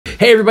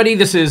Hey everybody,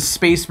 this is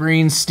Space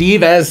Marine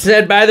Steve, as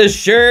said by the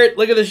shirt.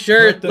 Look at the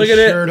shirt. Look at it. Put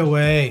the shirt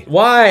away.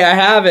 Why? I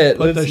have it.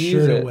 Put the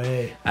shirt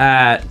away.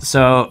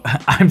 So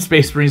I'm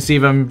Space Marine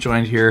Steve. I'm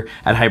joined here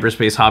at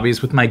Hyperspace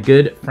Hobbies with my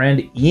good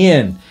friend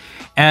Ian.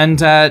 And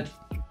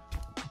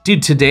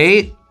dude,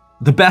 today,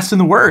 the best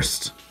and the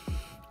worst.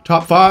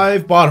 Top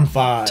 5, bottom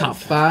 5. Top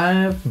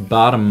 5,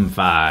 bottom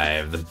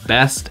 5. The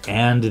best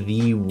and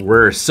the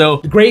worst. So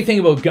the great thing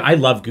about, I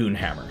love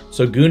Goonhammer.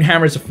 So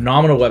Goonhammer is a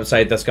phenomenal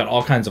website that's got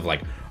all kinds of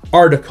like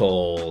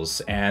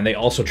articles, and they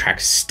also track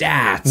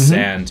stats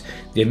and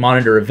they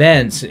monitor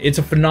events. It's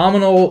a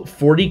phenomenal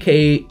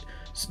 40k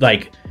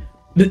like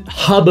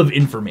hub of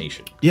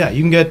information. Yeah,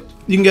 you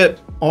can get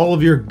all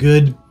of your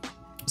good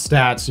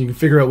stats. You can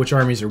figure out which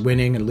armies are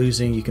winning and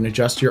losing. You can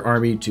adjust your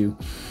army to,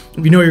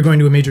 if you know you're going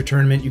to a major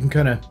tournament, you can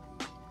kind of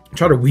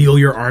try to wheel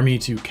your army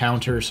to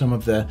counter some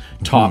of the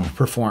top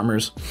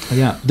performers.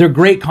 Yeah, they're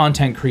great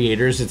content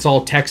creators. It's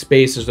all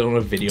text-based. There's no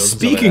videos.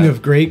 Speaking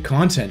of great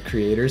content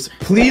creators,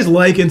 please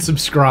like and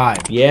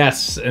subscribe.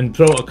 Yes, and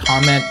throw a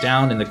comment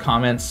down in the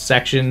comments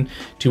section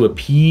to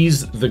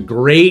appease the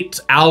great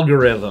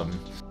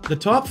algorithm. The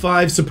top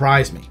 5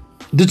 surprised me.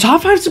 The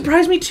top 5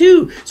 surprised me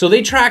too. So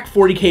they track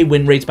 40k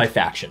win rates by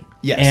faction.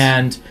 Yes.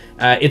 And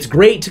it's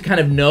great to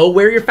kind of know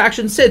where your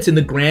faction sits in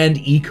the grand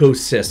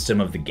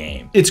ecosystem of the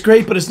game. It's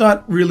great, but it's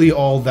not really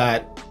all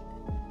that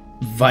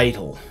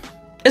vital.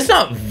 It's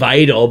not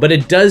vital, but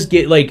it does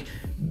get like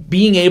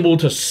being able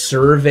to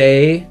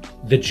survey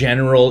the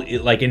general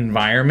like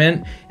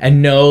environment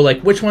and know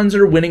like which ones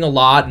are winning a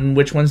lot and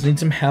which ones need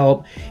some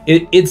help. They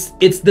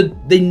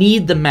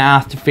need the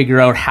math to figure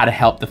out how to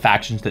help the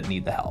factions that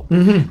need the help,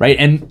 right?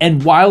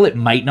 And while it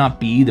might not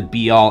be the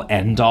be all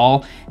end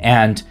all,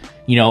 and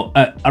you know,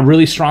 a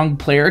really strong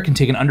player can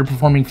take an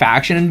underperforming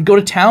faction and go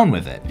to town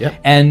with it.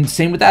 Yep. And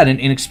same with that, an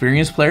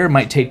inexperienced player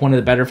might take one of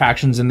the better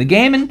factions in the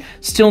game and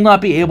still not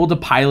be able to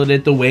pilot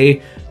it the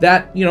way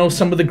that, you know,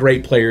 some of the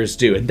great players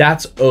do. And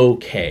that's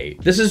okay.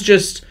 This is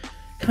just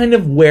kind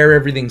of where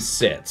everything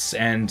sits.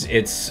 And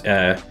it's,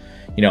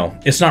 you know,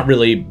 it's not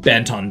really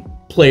bent on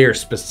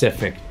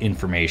player-specific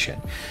information.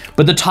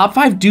 But the top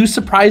 5 do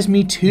surprise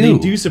me too. They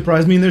do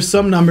surprise me, and there's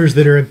some numbers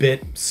that are a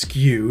bit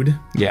skewed.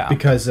 Yeah.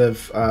 Because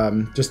of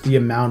just the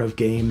amount of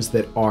games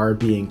that are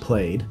being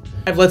played.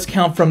 Let's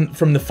count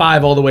from the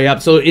 5 all the way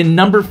up. So in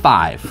number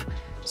 5,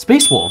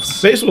 Space Wolves.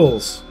 Space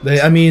Wolves.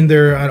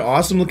 They're an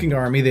awesome-looking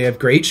army. They have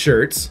great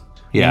shirts.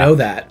 Yeah. You know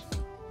that.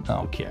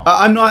 Okay.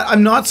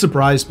 I'm not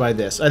surprised by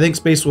this. I think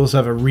Space Wolves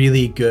have a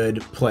really good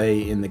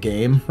play in the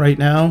game right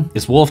now.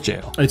 It's Wolf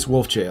Jail. It's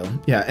Wolf Jail.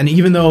 Yeah, and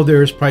even though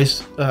there's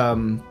price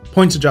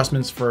points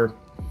adjustments for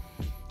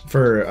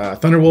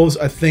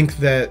Thunderwolves, I think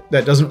that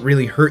doesn't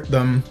really hurt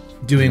them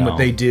doing what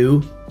they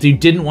do. So you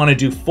didn't want to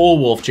do full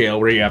Wolf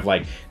Jail where you have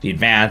like the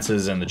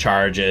advances and the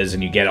charges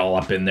and you get all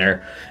up in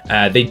there.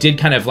 They did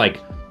kind of like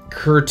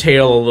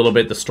curtail a little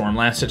bit the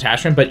Stormlance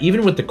detachment, but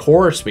even with the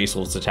core Space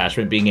Wolves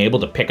detachment, being able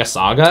to pick a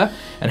saga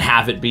and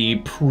have it be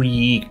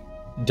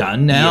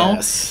pre-done now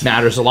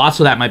matters a lot,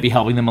 so that might be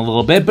helping them a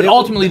little bit. But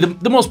ultimately,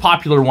 the most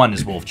popular one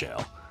is Wolf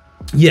Jail.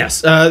 Yes,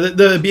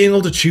 the being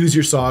able to choose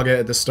your saga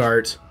at the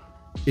start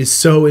is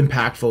so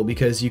impactful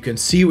because you can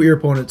see what your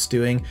opponent's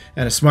doing,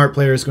 and a smart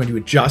player is going to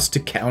adjust to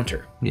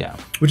counter. Yeah.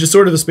 Which is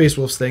sort of the Space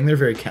Wolves thing. They're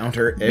very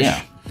counter-ish.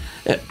 Yeah.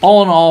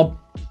 All in all,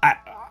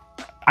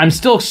 I'm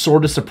still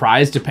sort of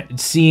surprised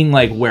seeing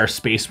like where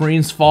Space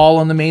Marines fall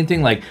on the main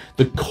thing. Like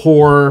the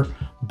core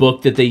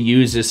book that they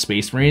use is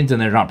Space Marines, and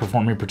they're not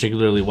performing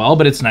particularly well,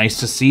 but it's nice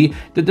to see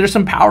that there's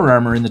some power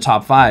armor in the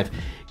top 5.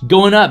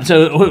 Going up,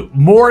 so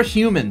more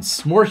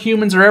humans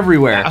are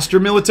everywhere. Astra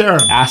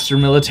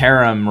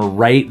Militarum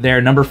right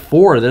there, number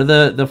 4. They're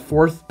the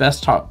 4th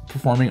best top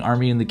performing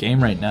army in the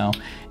game right now.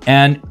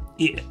 And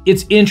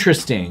it's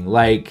interesting,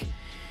 like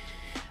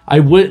I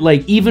would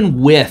like, even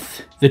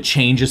with the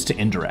changes to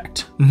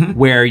indirect,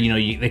 where, you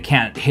know, they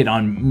can't hit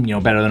on, you know,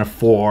 better than a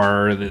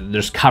 4.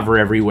 There's cover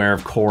everywhere,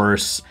 of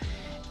course.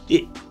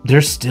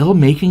 They're still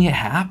making it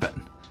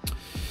happen.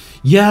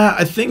 Yeah,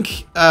 I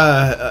think,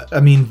 I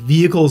mean,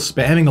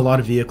 spamming a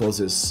lot of vehicles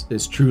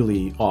is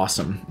truly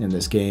awesome in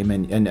this game,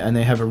 and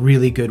they have a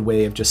really good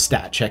way of just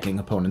stat checking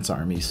opponents'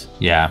 armies.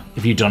 Yeah,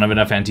 if you don't have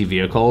enough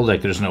anti-vehicle,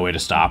 like there's no way to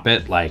stop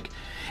it. Like,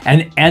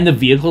 and the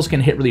vehicles can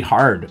hit really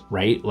hard,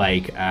 right?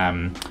 Like,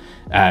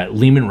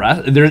 Lehman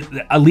Russ.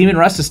 A Lehman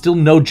Russ is still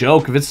no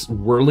joke. If it's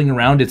whirling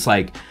around, it's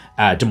like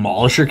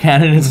Demolisher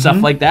cannon and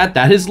stuff like that.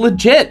 That is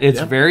legit. It's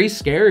very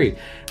scary,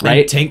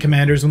 right? And tank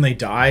commanders, when they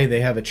die,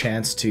 they have a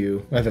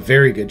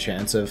very good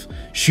chance of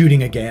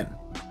shooting again.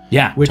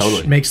 Yeah,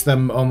 which makes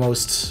them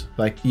almost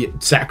like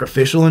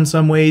sacrificial in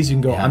some ways.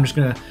 You can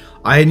go,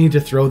 I need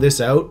to throw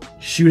this out,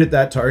 shoot at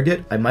that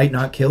target. I might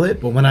not kill it,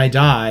 but when I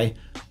die,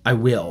 I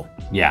will.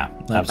 Yeah,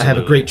 absolutely. I have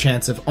a great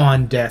chance of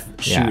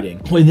on-death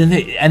shooting. Well,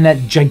 and that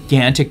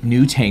gigantic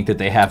new tank that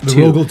they have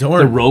too. Rogel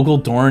Dorn. The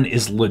Rogel Dorn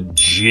is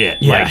legit.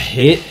 Yeah, like,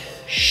 it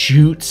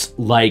shoots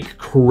like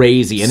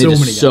crazy, and it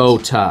is so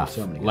tough.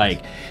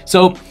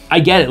 So I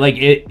get it. Like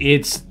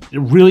it's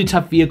really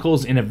tough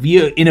vehicles in a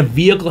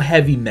vehicle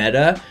heavy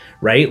meta,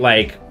 right?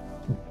 Like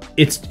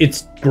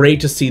it's great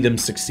to see them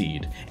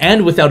succeed,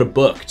 and without a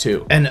book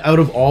too. And out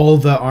of all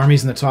the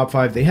armies in the top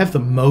 5, they have the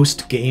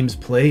most games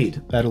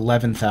played at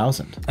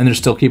 11,000. And they're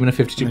still keeping a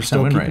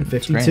 52% win rate.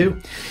 52.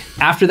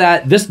 After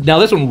that, this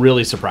one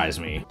really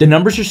surprised me. The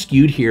numbers are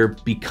skewed here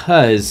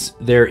because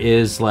there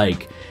is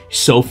like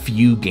so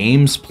few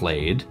games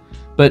played,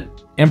 but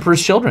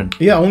Emperor's Children.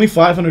 Yeah, only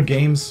 500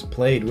 games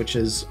played, which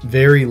is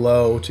very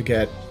low to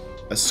get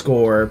a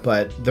score,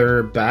 but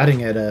they're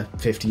batting at a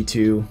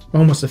 52,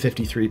 almost a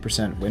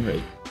 53% win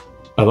rate.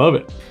 I love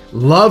it.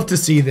 Love to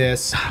see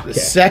this. Okay.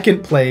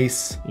 Second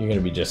place. You're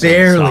gonna be just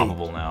barely,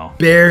 unstoppable now.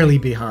 Barely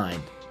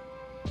behind.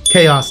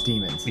 Chaos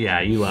Demons.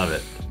 Yeah, you love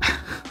it.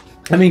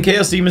 I mean,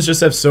 Chaos Demons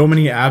just have so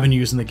many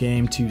avenues in the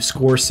game to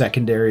score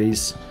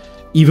secondaries,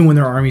 even when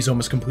their army's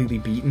almost completely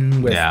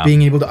beaten, with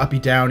being able to uppy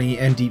downy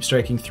and deep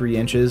striking 3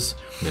 inches.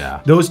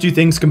 Yeah. Those two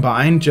things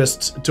combined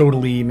just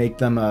totally make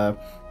them a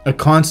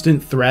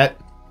constant threat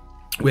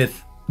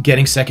with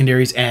getting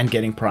secondaries and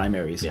getting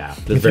primaries. Yeah.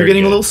 If you're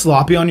getting a little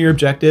sloppy on your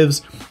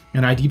objectives,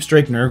 and I deep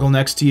strike Nurgle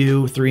next to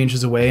you 3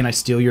 inches away and I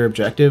steal your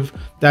objective,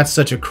 that's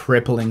such a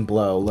crippling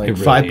blow. Like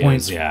really 5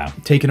 points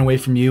taken away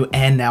from you,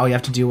 and now you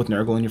have to deal with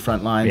Nurgle in your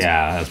front lines.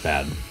 Yeah, that's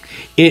bad.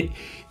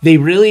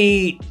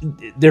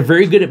 They're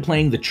very good at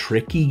playing the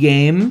tricky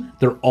game.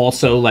 They're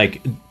also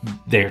like,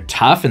 they're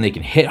tough and they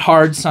can hit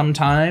hard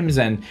sometimes,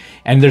 and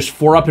there's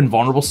 4-up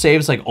invulnerable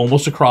saves like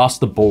almost across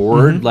the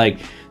board. Like,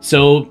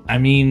 so I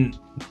mean,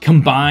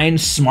 combine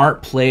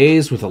smart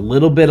plays with a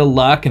little bit of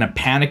luck and a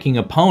panicking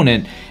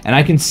opponent, and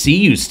I can see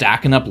you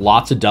stacking up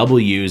lots of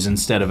W's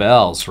instead of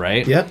L's,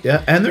 right? Yep,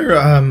 yeah. And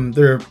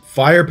their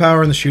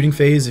firepower in the shooting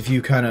phase, if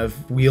you kind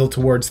of wheel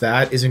towards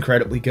that, is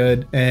incredibly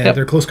good. And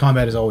their close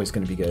combat is always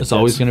going to be good. It's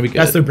always going to be good.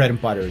 That's their bread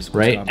and butter, is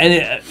right? combat.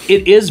 And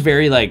it is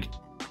very like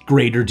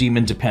greater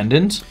demon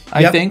dependent,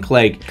 I think.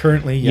 Like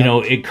currently, you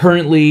know,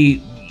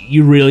 currently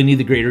you really need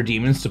the greater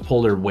demons to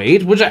pull their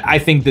weight, which I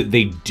think that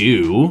they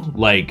do.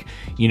 Like,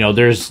 you know,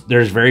 there's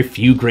very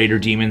few greater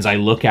demons I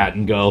look at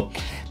and go,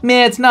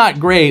 man, it's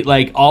not great.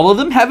 Like, all of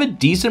them have a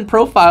decent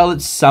profile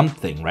at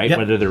something, right?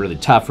 Whether they're really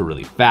tough or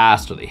really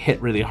fast, or they hit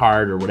really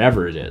hard, or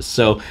whatever it is.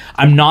 So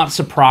I'm not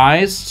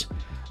surprised,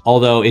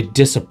 although it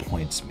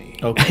disappoints me.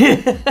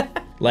 Okay.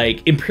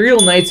 Like, Imperial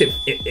Knights,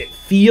 it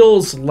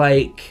feels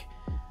like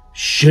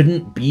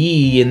shouldn't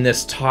be in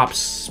this top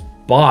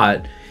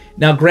spot.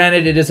 Now,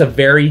 granted, it is a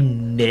very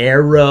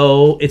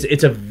narrow,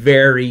 it's a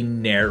very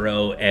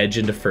narrow edge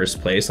into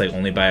first place, like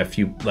only by a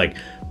few, like,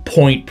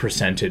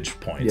 percentage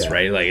points,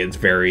 right? Like, it's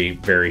very,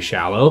 very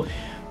shallow.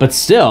 But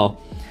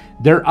still,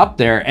 they're up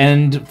there.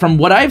 And from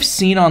what I've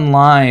seen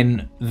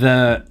online,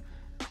 the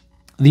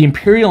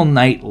Imperial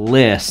Knight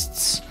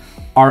lists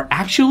are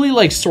actually,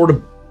 like, sort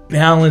of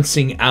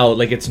balancing out.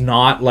 Like, it's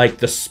not like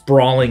the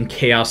sprawling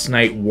Chaos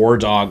Knight War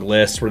Dog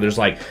list where there's,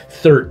 like,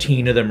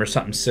 13 of them or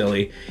something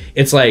silly.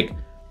 It's, like,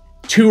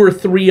 2 or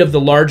 3 of the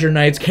larger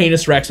knights.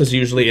 Canis Rex is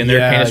usually in there.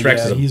 Canis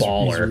Rex is a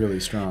baller. He's really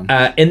strong.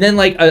 And then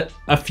like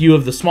a few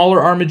of the smaller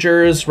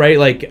armigers, right?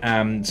 Like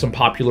some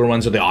popular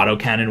ones are the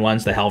autocannon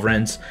ones, the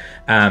Helvrins.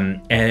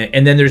 And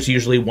then there's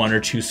usually 1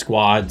 or 2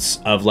 squads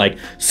of like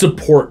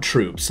support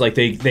troops. Like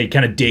they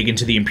kind of dig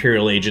into the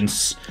Imperial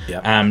agents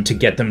to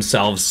get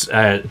themselves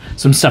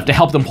some stuff to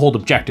help them hold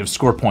objectives,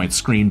 score points,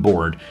 screen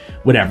board,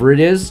 whatever it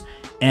is.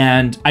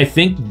 And I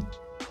think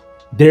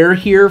they're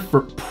here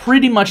for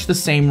pretty much the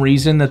same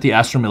reason that the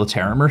Astra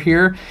Militarum are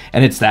here,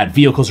 and it's that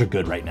vehicles are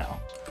good right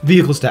now.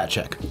 Vehicle stat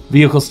check.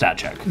 Vehicle stat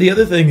check. The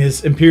other thing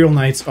is Imperial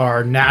Knights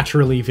are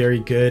naturally very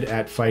good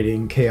at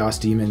fighting Chaos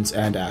Demons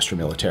and Astra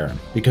Militarum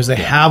because they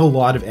have a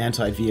lot of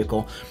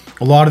anti-vehicle.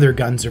 A lot of their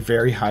guns are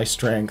very high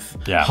strength,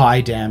 high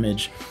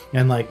damage.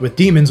 And like with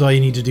demons, all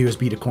you need to do is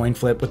beat a coin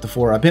flip with the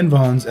 4-up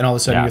invones, and all of a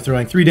sudden you're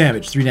throwing 3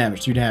 damage, 3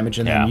 damage, 3 damage,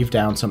 and then you've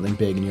downed something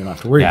big, and you don't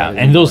have to worry about it.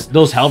 And those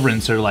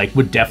Helvrins are like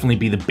would definitely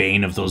be the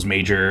bane of those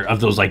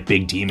like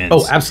big demons.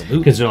 Oh, absolutely.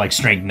 Because they're like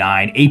strength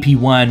 9, AP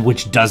 1,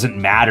 which doesn't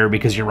matter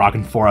because you're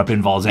rocking 4-up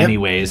invols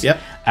anyways.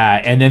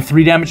 And then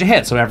 3 damage a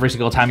hit. So every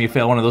single time you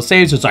fail one of those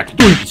saves, it's like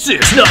 3,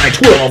 6, 9,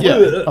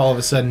 12. All of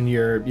a sudden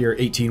your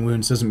 18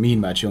 wounds doesn't mean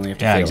much. You only have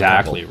to fail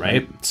exactly,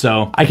 right?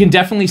 So I can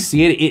definitely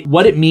see it.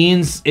 What it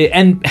means,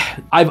 and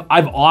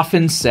I've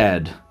often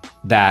said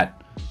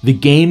that the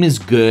game is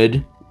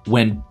good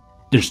when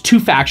there's 2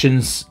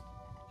 factions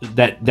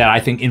that I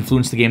think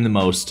influence the game the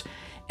most,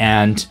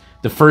 and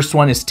the first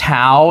one is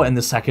Tau, and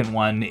the second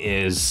one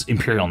is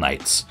Imperial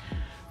Knights.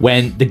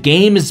 When the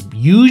game is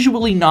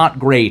usually not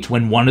great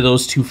when one of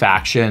those 2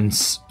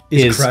 factions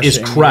is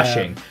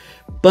crushing.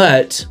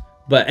 But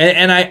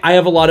I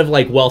have a lot of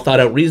like well thought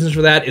out reasons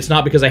for that. It's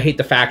not because I hate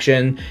the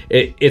faction.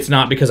 It's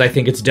not because I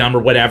think it's dumb or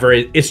whatever.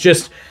 It's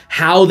just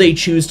how they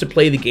choose to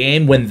play the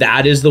game. When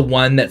that is the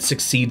one that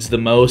succeeds the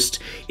most,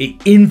 it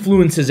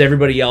influences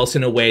everybody else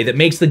in a way that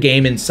makes the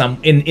game in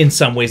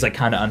some ways like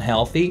kind of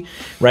unhealthy,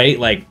 right?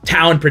 Like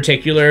Tau in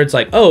particular, it's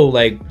like, oh,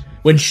 like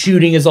when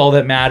shooting is all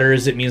that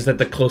matters, it means that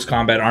the close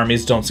combat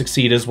armies don't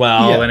succeed as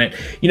well. And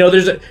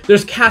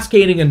there's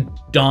cascading and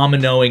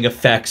dominoing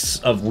effects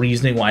of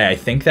reasoning why I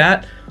think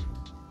that.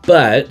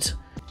 But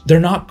they're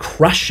not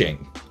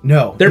crushing.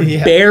 No, They're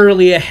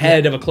barely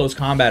ahead of a close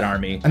combat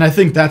army. And I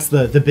think that's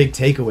the big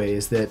takeaway,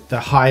 is that the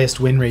highest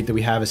win rate that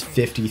we have is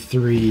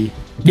 53.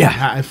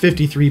 Yeah.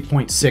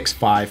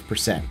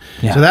 53.65%.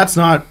 Yeah. So that's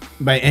not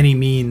by any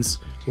means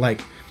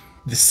like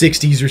the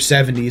 60s or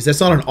 70s. That's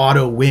not an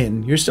auto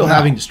win. You're still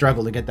having to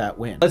struggle to get that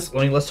win. Let's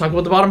talk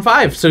about the bottom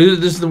 5. So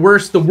this is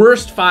the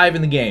worst 5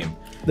 in the game.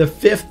 The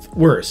 5th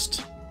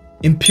worst,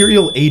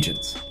 Imperial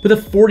Agents. With a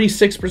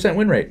 46%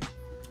 win rate.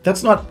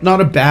 That's not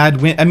a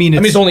bad win. I mean,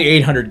 it's only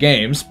 800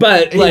 games,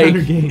 but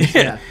 800 games,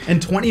 yeah.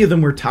 And 20 of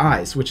them were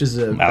ties, which is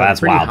a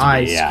pretty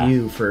high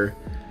skew for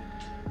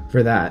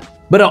that.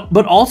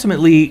 But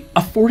ultimately,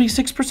 a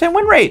 46%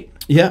 win rate.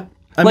 Yeah.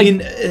 I mean,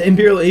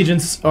 Imperial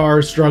Agents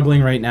are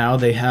struggling right now.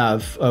 They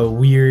have a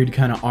weird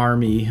kind of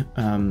army.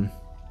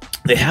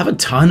 They have a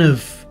ton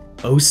of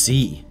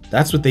OC.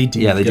 That's what they do.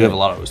 Yeah, they do have a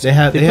lot of OC.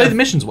 They play the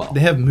missions well.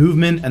 They have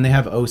movement and they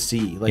have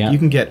OC. Like you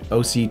can get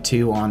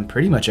OC2 on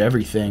pretty much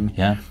everything.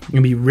 Yeah, you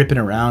can be ripping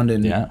around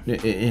in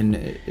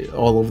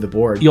all over the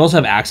board. You also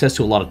have access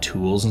to a lot of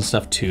tools and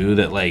stuff too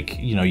that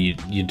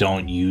you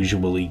don't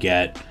usually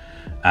get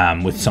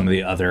with some of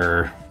the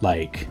other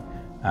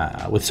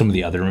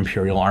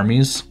Imperial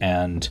armies,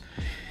 and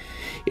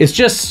it's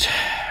just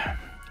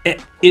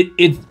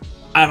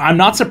I'm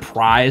not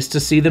surprised to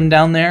see them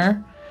down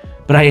there.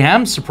 But I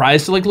am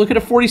surprised to look at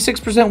a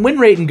 46% win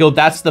rate and go,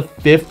 that's the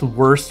 5th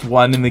worst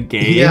one in the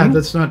game. Yeah,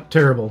 that's not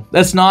terrible.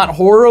 That's not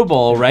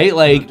horrible, right?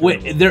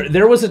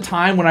 There was a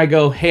time when I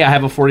go, hey, I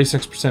have a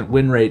 46%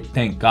 win rate,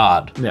 thank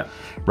God. Yeah.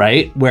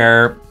 Right?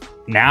 Where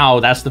now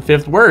that's the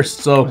 5th worst.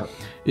 So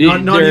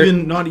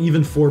not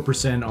even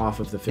 4% off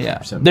of the 50%.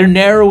 Yeah, they're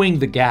narrowing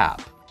the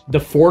gap. The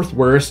 4th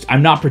worst,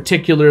 I'm not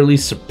particularly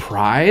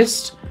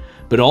surprised,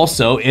 but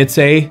also it's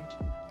a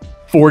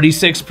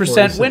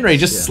 46% win rate,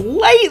 just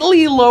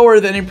slightly lower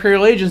than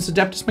Imperial Agents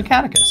Adeptus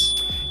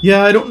Mechanicus.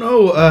 Yeah, I don't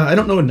know. I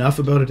don't know enough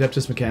about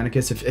Adeptus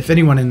Mechanicus. If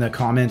anyone in the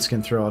comments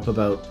can throw up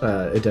about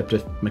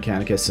Adeptus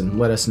Mechanicus and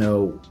let us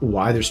know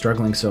why they're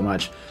struggling so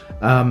much.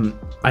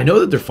 I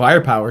know that their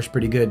firepower is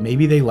pretty good.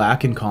 Maybe they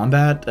lack in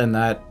combat, and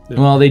that.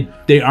 Well,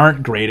 they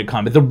aren't great at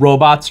combat. The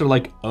robots are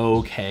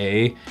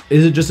okay.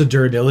 Is it just a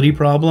durability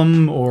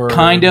problem, or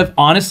kind of?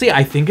 Honestly,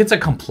 I think it's a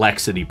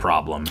complexity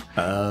problem.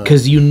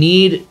 Because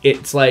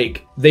it's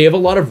they have a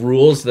lot of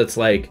rules. That's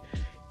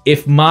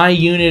if my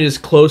unit is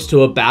close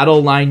to a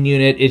battle line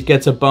unit, it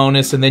gets a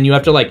bonus, and then you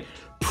have to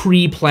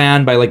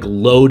pre-plan by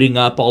loading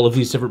up all of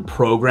these different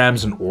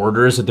programs and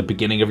orders at the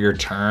beginning of your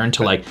turn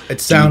to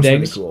it sounds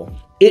really cool.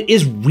 It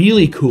is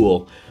really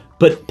cool,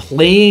 but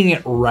playing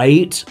it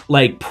right,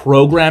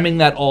 programming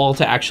that all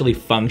to actually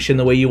function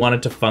the way you want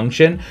it to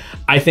function,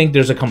 I think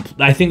there's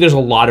a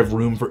lot of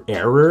room for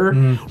error.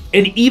 And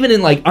even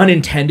in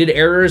unintended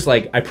errors,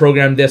 I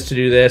programmed this to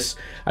do this,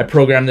 I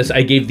programmed this,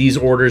 I gave these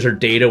orders or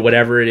data,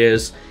 whatever it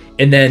is,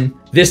 and then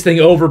this thing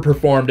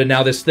overperformed, and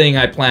now this thing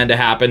I planned to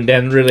happen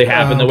didn't really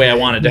happen the way I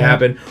wanted to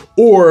happen.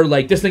 Or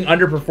this thing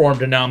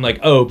underperformed, and now I'm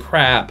oh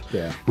crap.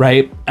 Yeah.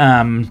 Right?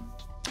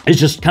 It's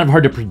just kind of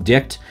hard to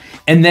predict.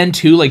 And then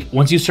too,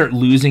 once you start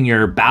losing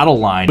your battle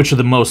line, which are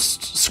the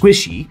most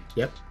squishy.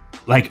 Yep.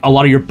 A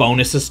lot of your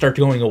bonuses start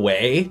going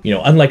away.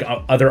 Unlike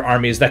other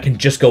armies that can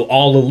just go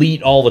all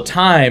elite all the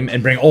time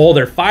and bring all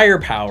their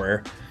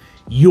firepower,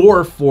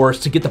 you're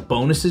forced to get the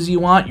bonuses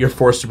you want. You're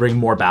forced to bring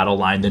more battle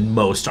line than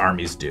most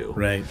armies do.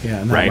 Right.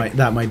 Yeah. And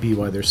that might be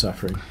why they're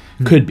suffering.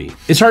 Could be.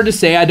 It's hard to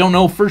say. I don't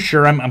know for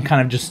sure. I'm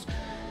kind of just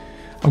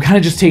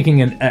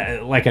taking an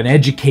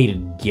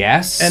educated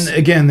guess. And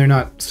again, they're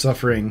not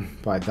suffering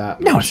by that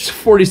much. No, it's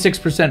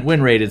 46%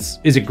 win rate. Is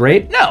it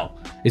great? No.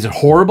 Is it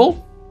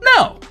horrible?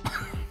 No.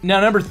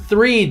 Now, number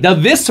 3. Now,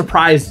 this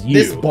surprised you.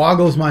 This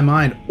boggles my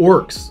mind.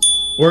 Orcs.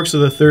 Orcs are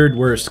the 3rd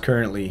worst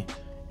currently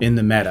in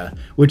the meta,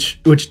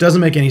 which doesn't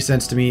make any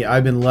sense to me.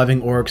 I've been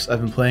loving orcs. I've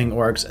been playing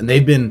orcs, and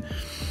they've been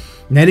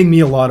netting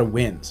me a lot of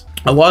wins.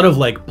 A lot of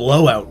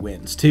blowout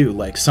wins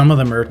too. Some of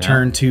them are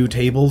turn 2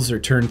 tables or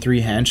turn 3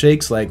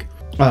 handshakes.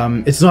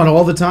 It's not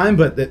all the time,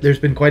 but there's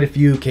been quite a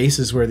few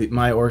cases where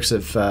my orcs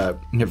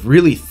have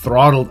really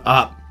throttled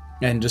up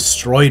and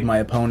destroyed my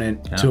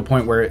opponent to a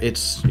point where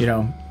it's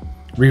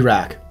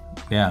re-rack.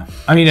 Yeah,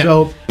 I mean,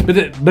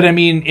 but I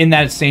mean, in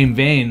that same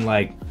vein,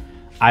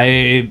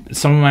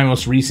 some of my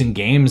most recent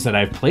games that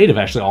I've played have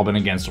actually all been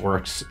against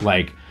orcs.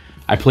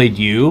 I played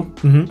you,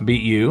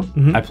 beat you.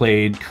 I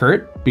played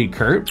Kurt, beat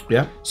Kurt.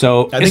 Yeah.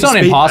 So it's not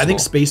impossible. I think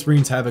Space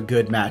Marines have a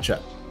good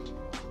matchup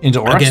into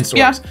orcs. Against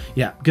orcs.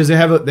 Yeah, because they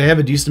have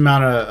a decent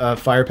amount of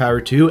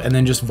firepower too, and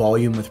then just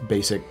volume with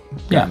basic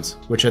guns,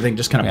 which I think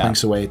just kind of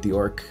plinks away at the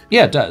orc.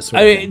 Yeah, it does.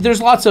 I mean,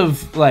 there's lots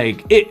of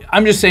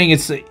I'm just saying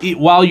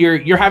while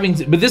you're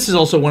having, but this is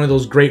also one of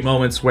those great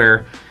moments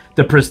where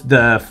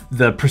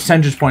the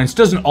percentage points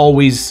doesn't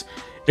always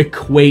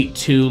equate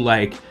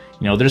to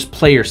there's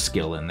player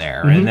skill in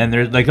there, and then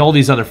there's all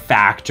these other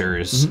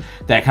factors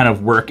that kind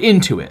of work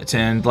into it,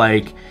 and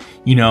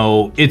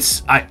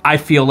it's I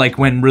feel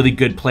when really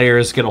good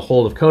players get a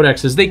hold of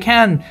codexes, they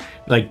can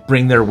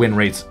bring their win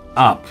rates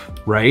up,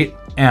 right?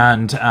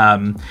 And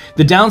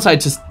the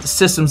downside to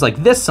systems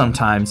like this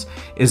sometimes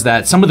is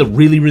that some of the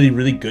really, really,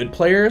 really good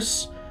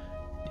players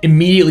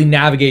immediately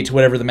navigate to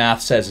whatever the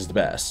math says is the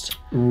best.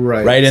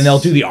 Right. And they'll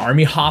do the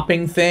army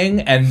hopping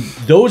thing. And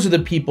those are the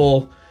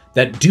people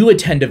that do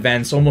attend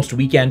events almost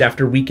weekend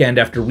after weekend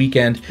after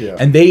weekend. Yeah.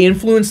 And they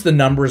influence the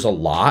numbers a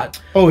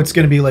lot. Oh, it's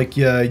going to be like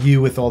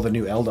you with all the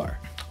new Eldar.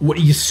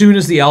 As soon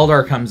as the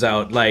Eldar comes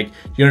out, like,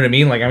 you know what I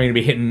mean? Like, I'm going to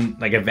be hitting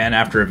like event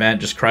after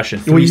event, just crushing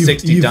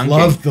 360 you've dunking.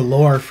 You've loved the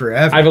lore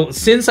forever.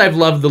 Since I've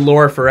loved the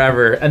lore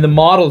forever, and the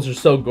models are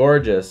so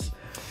gorgeous,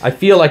 I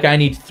feel like I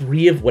need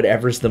 3 of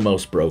whatever's the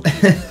most broken.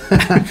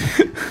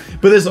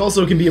 But this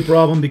also can be a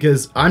problem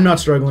because I'm not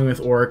struggling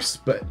with orcs,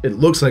 but it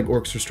looks like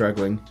orcs are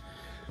struggling.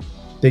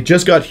 They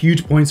just got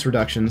huge points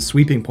reductions,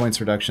 sweeping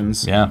points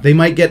reductions. Yeah. They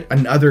might get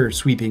another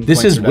sweeping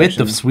points reduction. This is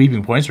with the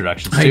sweeping points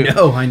reductions, too.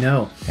 I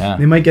know. Yeah.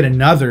 They might get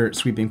another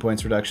sweeping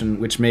points reduction,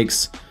 which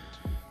makes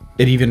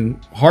it even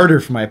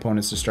harder for my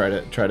opponents to try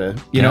to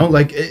you know,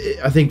 like,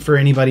 I think for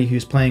anybody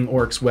who's playing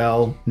orcs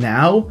well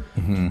now,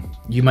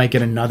 you might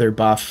get another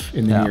buff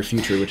in the near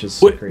future, which is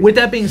crazy. With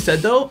that being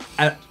said, though,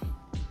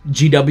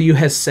 GW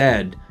has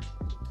said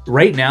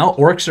right now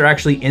orcs are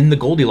actually in the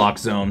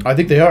Goldilocks zone. I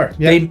think they are.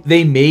 Yeah.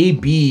 They may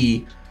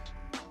be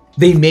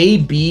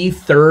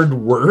third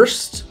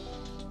worst,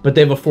 but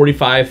they have a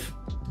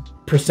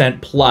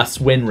 45%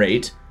 plus win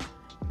rate,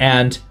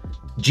 and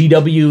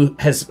GW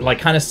has like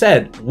kind of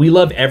said, we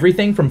love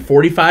everything from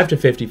 45 to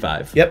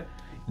 55. Yep.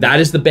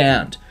 That is the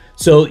band.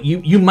 So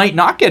you might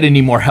not get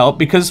any more help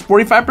because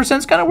 45%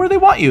 is kind of where they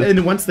want you.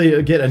 And once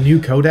they get a new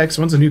codex,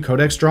 once a new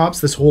codex drops,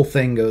 this whole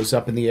thing goes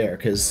up in the air.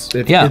 Because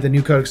if the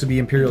new codex would be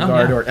Imperial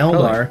Guard or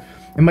Eldar,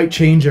 it might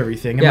change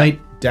everything. It might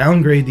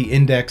downgrade the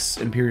index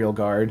Imperial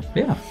Guard.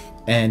 Yeah.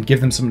 And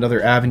give them some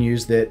other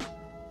avenues that,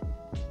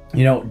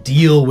 you know,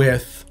 deal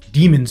with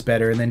demons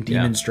better, and then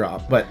demons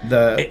drop. But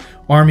the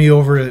army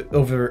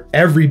over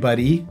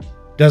everybody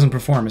doesn't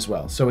perform as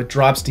well. So it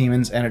drops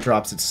demons and it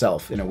drops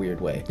itself in a weird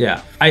way.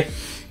 Yeah.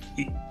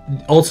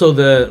 Also,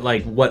 the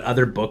like what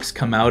other books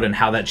come out and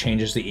how that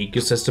changes the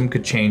ecosystem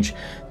could change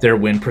their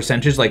win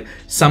percentage. Like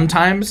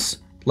sometimes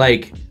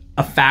like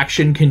a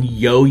faction can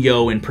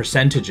yo-yo in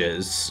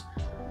percentages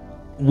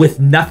with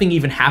nothing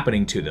even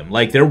happening to them.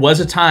 Like there was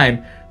a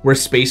time where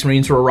Space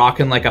Marines were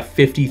rocking like a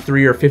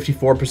 53 or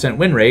 54%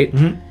 win rate,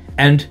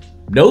 and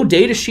no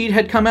data sheet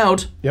had come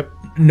out. Yep.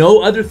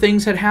 No other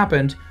things had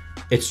happened.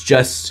 It's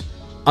just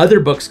other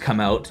books come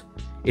out,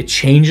 it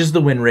changes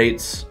the win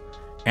rates,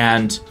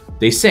 and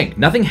they sink.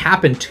 Nothing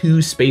happened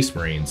to Space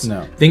Marines.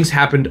 No. Things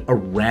happened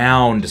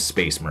around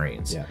Space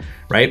Marines. Yeah.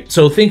 Right?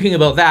 So thinking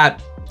about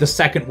that, the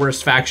second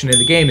worst faction in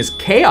the game is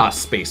Chaos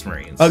Space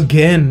Marines.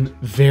 Again,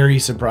 very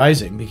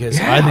surprising because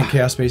I think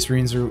Chaos Space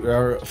Marines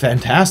are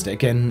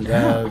fantastic, and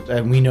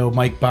we know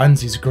Mike Buns.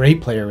 He's a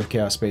great player with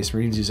Chaos Space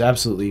Marines. He's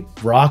absolutely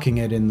rocking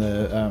it in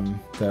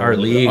our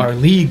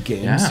league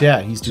games.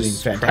 Yeah, he's doing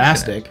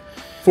fantastic.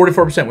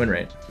 44% win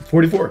rate.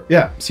 44.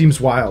 Yeah,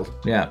 seems wild.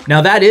 Yeah.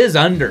 Now that is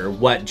under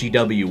what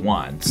GW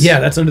wants. Yeah,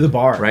 that's under the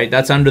bar. Right?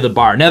 That's under the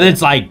bar. Now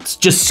that's like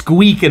just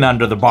squeaking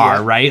under the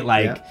bar, right?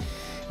 Like,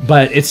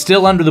 but it's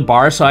still under the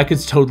bar, so I could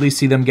totally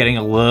see them getting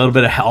a little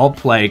bit of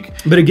help.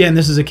 Like, but again,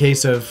 this is a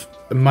case of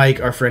Mike,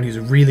 our friend, who's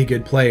a really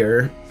good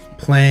player,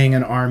 playing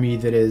an army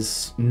that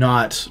is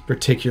not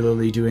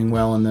particularly doing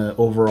well in the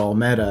overall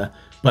meta,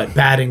 but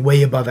batting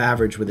way above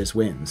average with his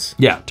wins.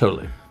 Yeah,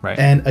 totally. Right.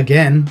 And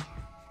again,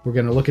 we're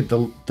gonna look at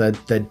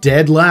the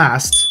dead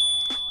last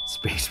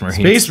Space Marines.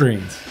 Space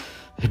Marines.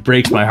 It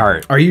breaks my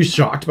heart. Are you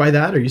shocked by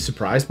that? Are you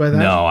surprised by that?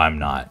 No, I'm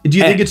not. Do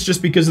you think it's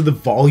just because of the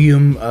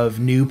volume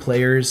of new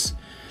players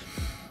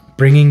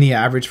bringing the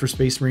average for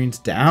Space Marines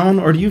down,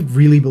 or do you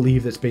really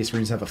believe that Space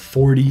Marines have a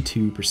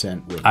 42%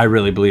 win rate? I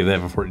really believe they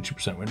have a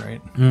 42% win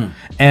rate.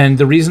 And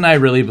the reason I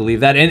really believe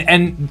that,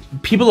 and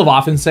people have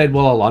often said,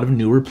 well, a lot of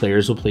newer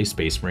players will play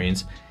Space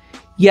Marines.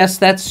 Yes,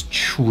 that's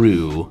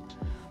true.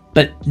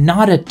 But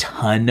not a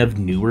ton of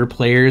newer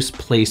players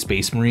play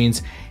Space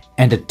Marines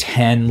and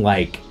attend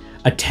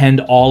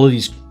all of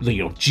these,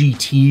 you know,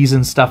 GTs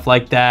and stuff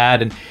like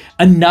that, and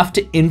enough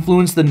to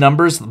influence the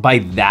numbers by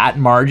that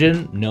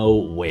margin. No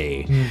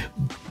way.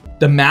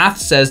 The math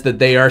says that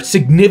they are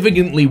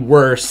significantly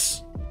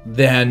worse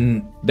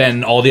than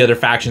all the other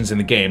factions in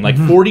the game. Like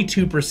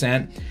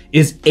 42%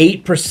 is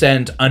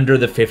 8% under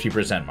the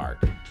 50%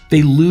 mark.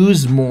 They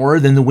lose more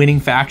than the winning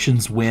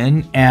factions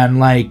win, and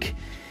like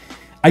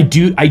I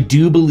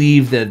do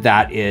believe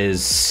that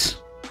is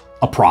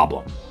a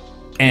problem.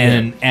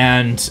 And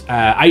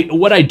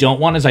what I don't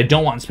want is I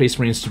don't want Space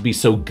Marines to be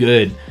so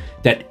good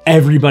that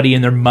everybody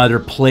and their mother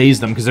plays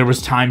them, because there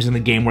was times in the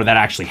game where that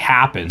actually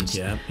happened.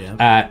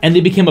 And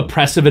they became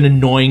oppressive and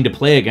annoying to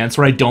play against,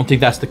 where I don't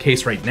think that's the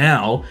case right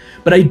now.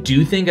 But I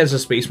do think as a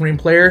Space Marine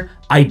player,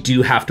 I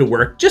do have to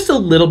work just a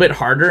little bit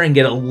harder and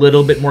get a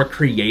little bit more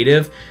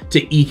creative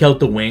to eke out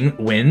the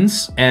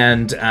wins.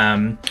 And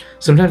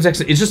sometimes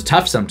it's just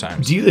tough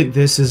sometimes. Do you think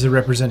this is a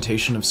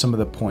representation of some of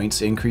the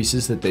points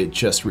increases that they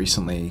just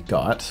recently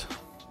got?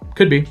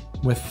 Could be.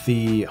 With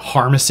the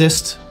Harm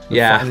Assist?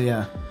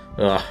 Yeah.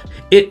 Ugh.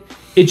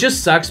 It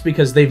just sucks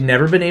because they've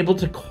never been able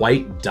to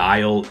quite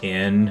dial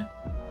in.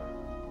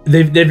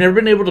 They've never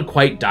been able to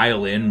quite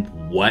dial in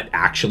what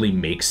actually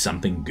makes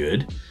something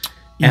good.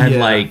 And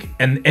like,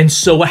 and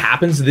so what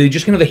happens? They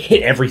just kind of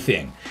hit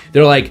everything.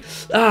 They're like,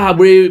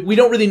 we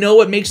don't really know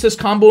what makes this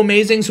combo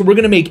amazing, so we're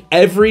gonna make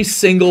every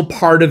single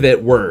part of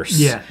it worse.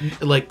 Yeah,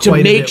 like to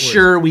make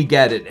sure we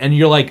get it. And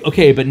you're like,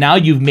 okay, but now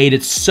you've made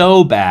it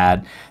so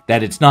bad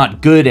that it's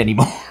not good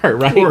anymore,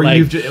 right?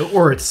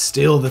 Or it's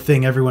still the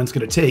thing everyone's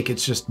gonna take.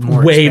 It's just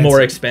way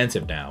more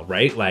expensive now,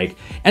 right? Like,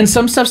 and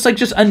some stuff's like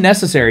just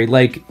unnecessary.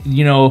 Like,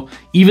 you know,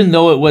 even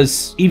though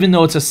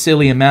it's a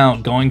silly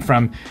amount, going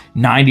from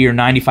 90 or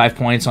 95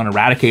 points on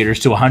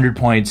Eradicators to 100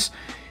 points,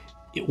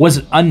 it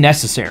was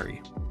unnecessary.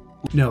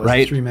 No, it's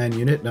right? a 3-man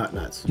unit, not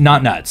nuts.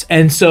 Not nuts.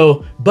 And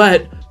so,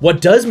 but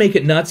what does make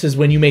it nuts is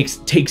when you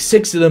take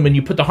 6 of them and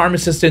you put the Harm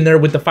Assist in there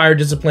with the Fire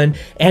Discipline,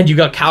 and you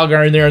got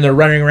Calgar in there and they're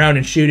running around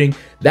and shooting.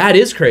 That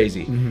is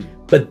crazy. Mm-hmm.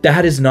 But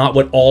that is not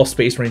what all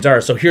Space Marines are.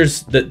 So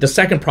here's the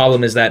second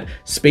problem, is that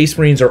Space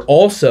Marines are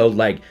also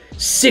like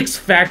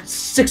 6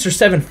 or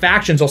 7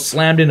 factions all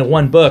slammed into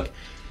one book.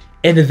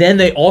 And then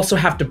they also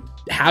have to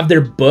have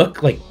their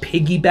book like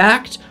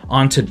piggybacked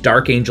onto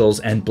Dark Angels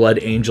and Blood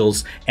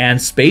Angels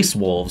and Space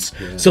Wolves.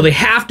 Yeah. So they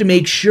have to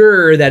make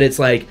sure that it's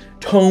like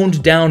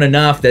toned down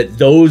enough that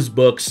those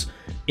books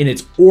in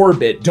its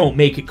orbit don't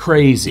make it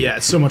crazy. Yeah,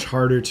 it's so much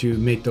harder to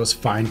make those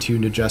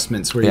fine-tuned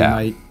adjustments where you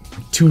might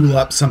tool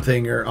up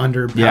something or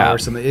underpower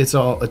something. It's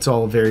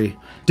all very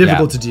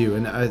difficult to do,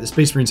 and the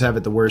Space Marines have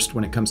it the worst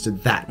when it comes to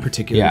that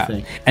particular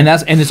thing. And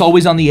it's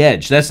always on the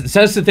edge. That's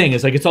the thing.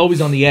 Is like it's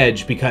always on the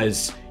edge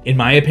because, in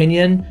my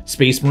opinion,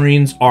 Space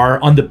Marines are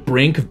on the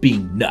brink of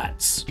being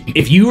nuts.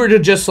 If you were to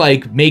just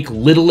like make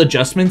little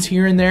adjustments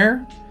here and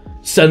there,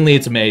 suddenly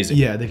it's amazing.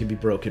 Yeah, they could be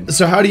broken.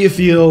 So how do you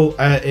feel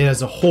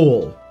as a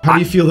whole? How do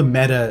you feel the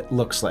meta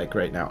looks like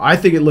right now? I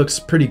think it looks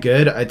pretty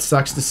good. It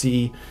sucks to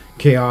see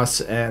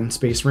Chaos and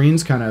Space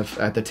Marines kind of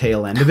at the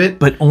tail end of it.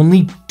 But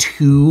only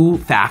 2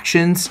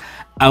 factions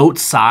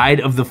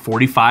outside of the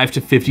 45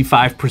 to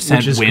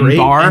 55% win great.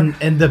 bar.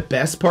 And the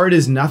best part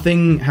is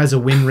nothing has a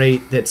win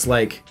rate that's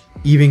like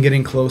even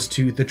getting close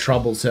to the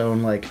trouble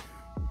zone, like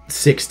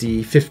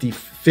 60, 50,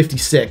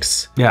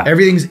 56. Yeah.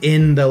 Everything's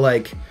in the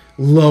like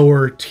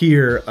lower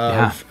tier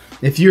of...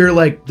 If you're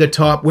like the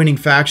top winning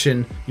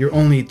faction, you're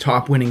only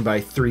top winning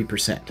by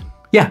 3%.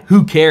 Yeah,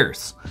 who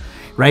cares?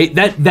 Right?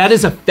 That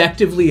is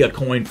effectively a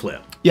coin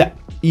flip. Yeah,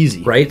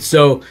 easy. Right?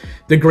 So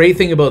the great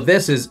thing about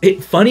this is,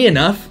 funny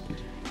enough,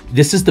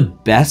 this is the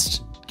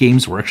best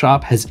Games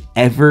Workshop has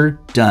ever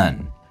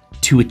done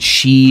to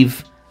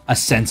achieve a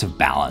sense of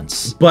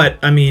balance. But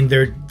I mean,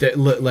 they're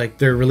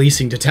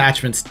releasing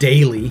detachments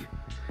daily.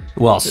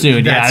 Well,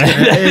 soon,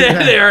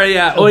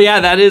 yeah. Oh, yeah,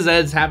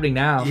 that's happening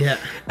now.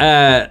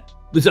 Yeah.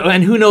 So,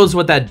 and who knows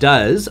what that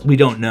does? We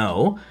don't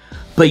know.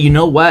 But you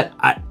know what?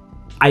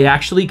 I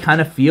actually kind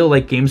of feel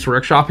like Games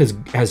Workshop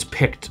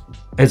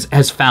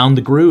has found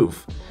the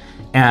groove.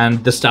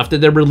 And the stuff that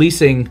they're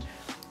releasing,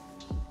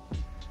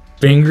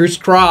 fingers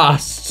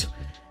crossed,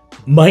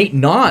 might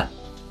not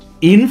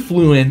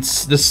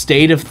influence the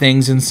state of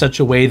things in such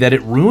a way that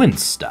it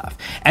ruins stuff.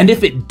 And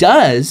if it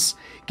does,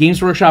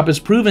 Games Workshop has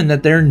proven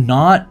that they're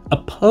not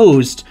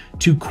opposed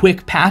to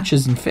quick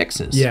patches and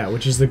fixes. Yeah,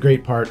 which is the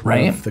great part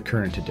of the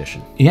current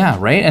edition. Yeah,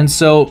 right? And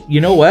so,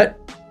 you know what?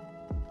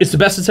 It's the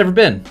best it's ever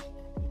been.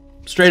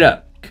 Straight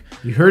up.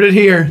 You heard it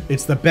here.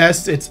 It's the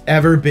best it's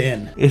ever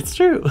been. It's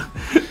true.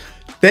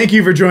 Thank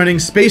you for joining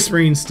Space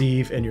Marine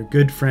Steve and your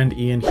good friend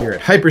Ian here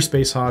at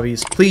Hyperspace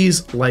Hobbies.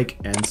 Please like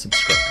and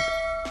subscribe.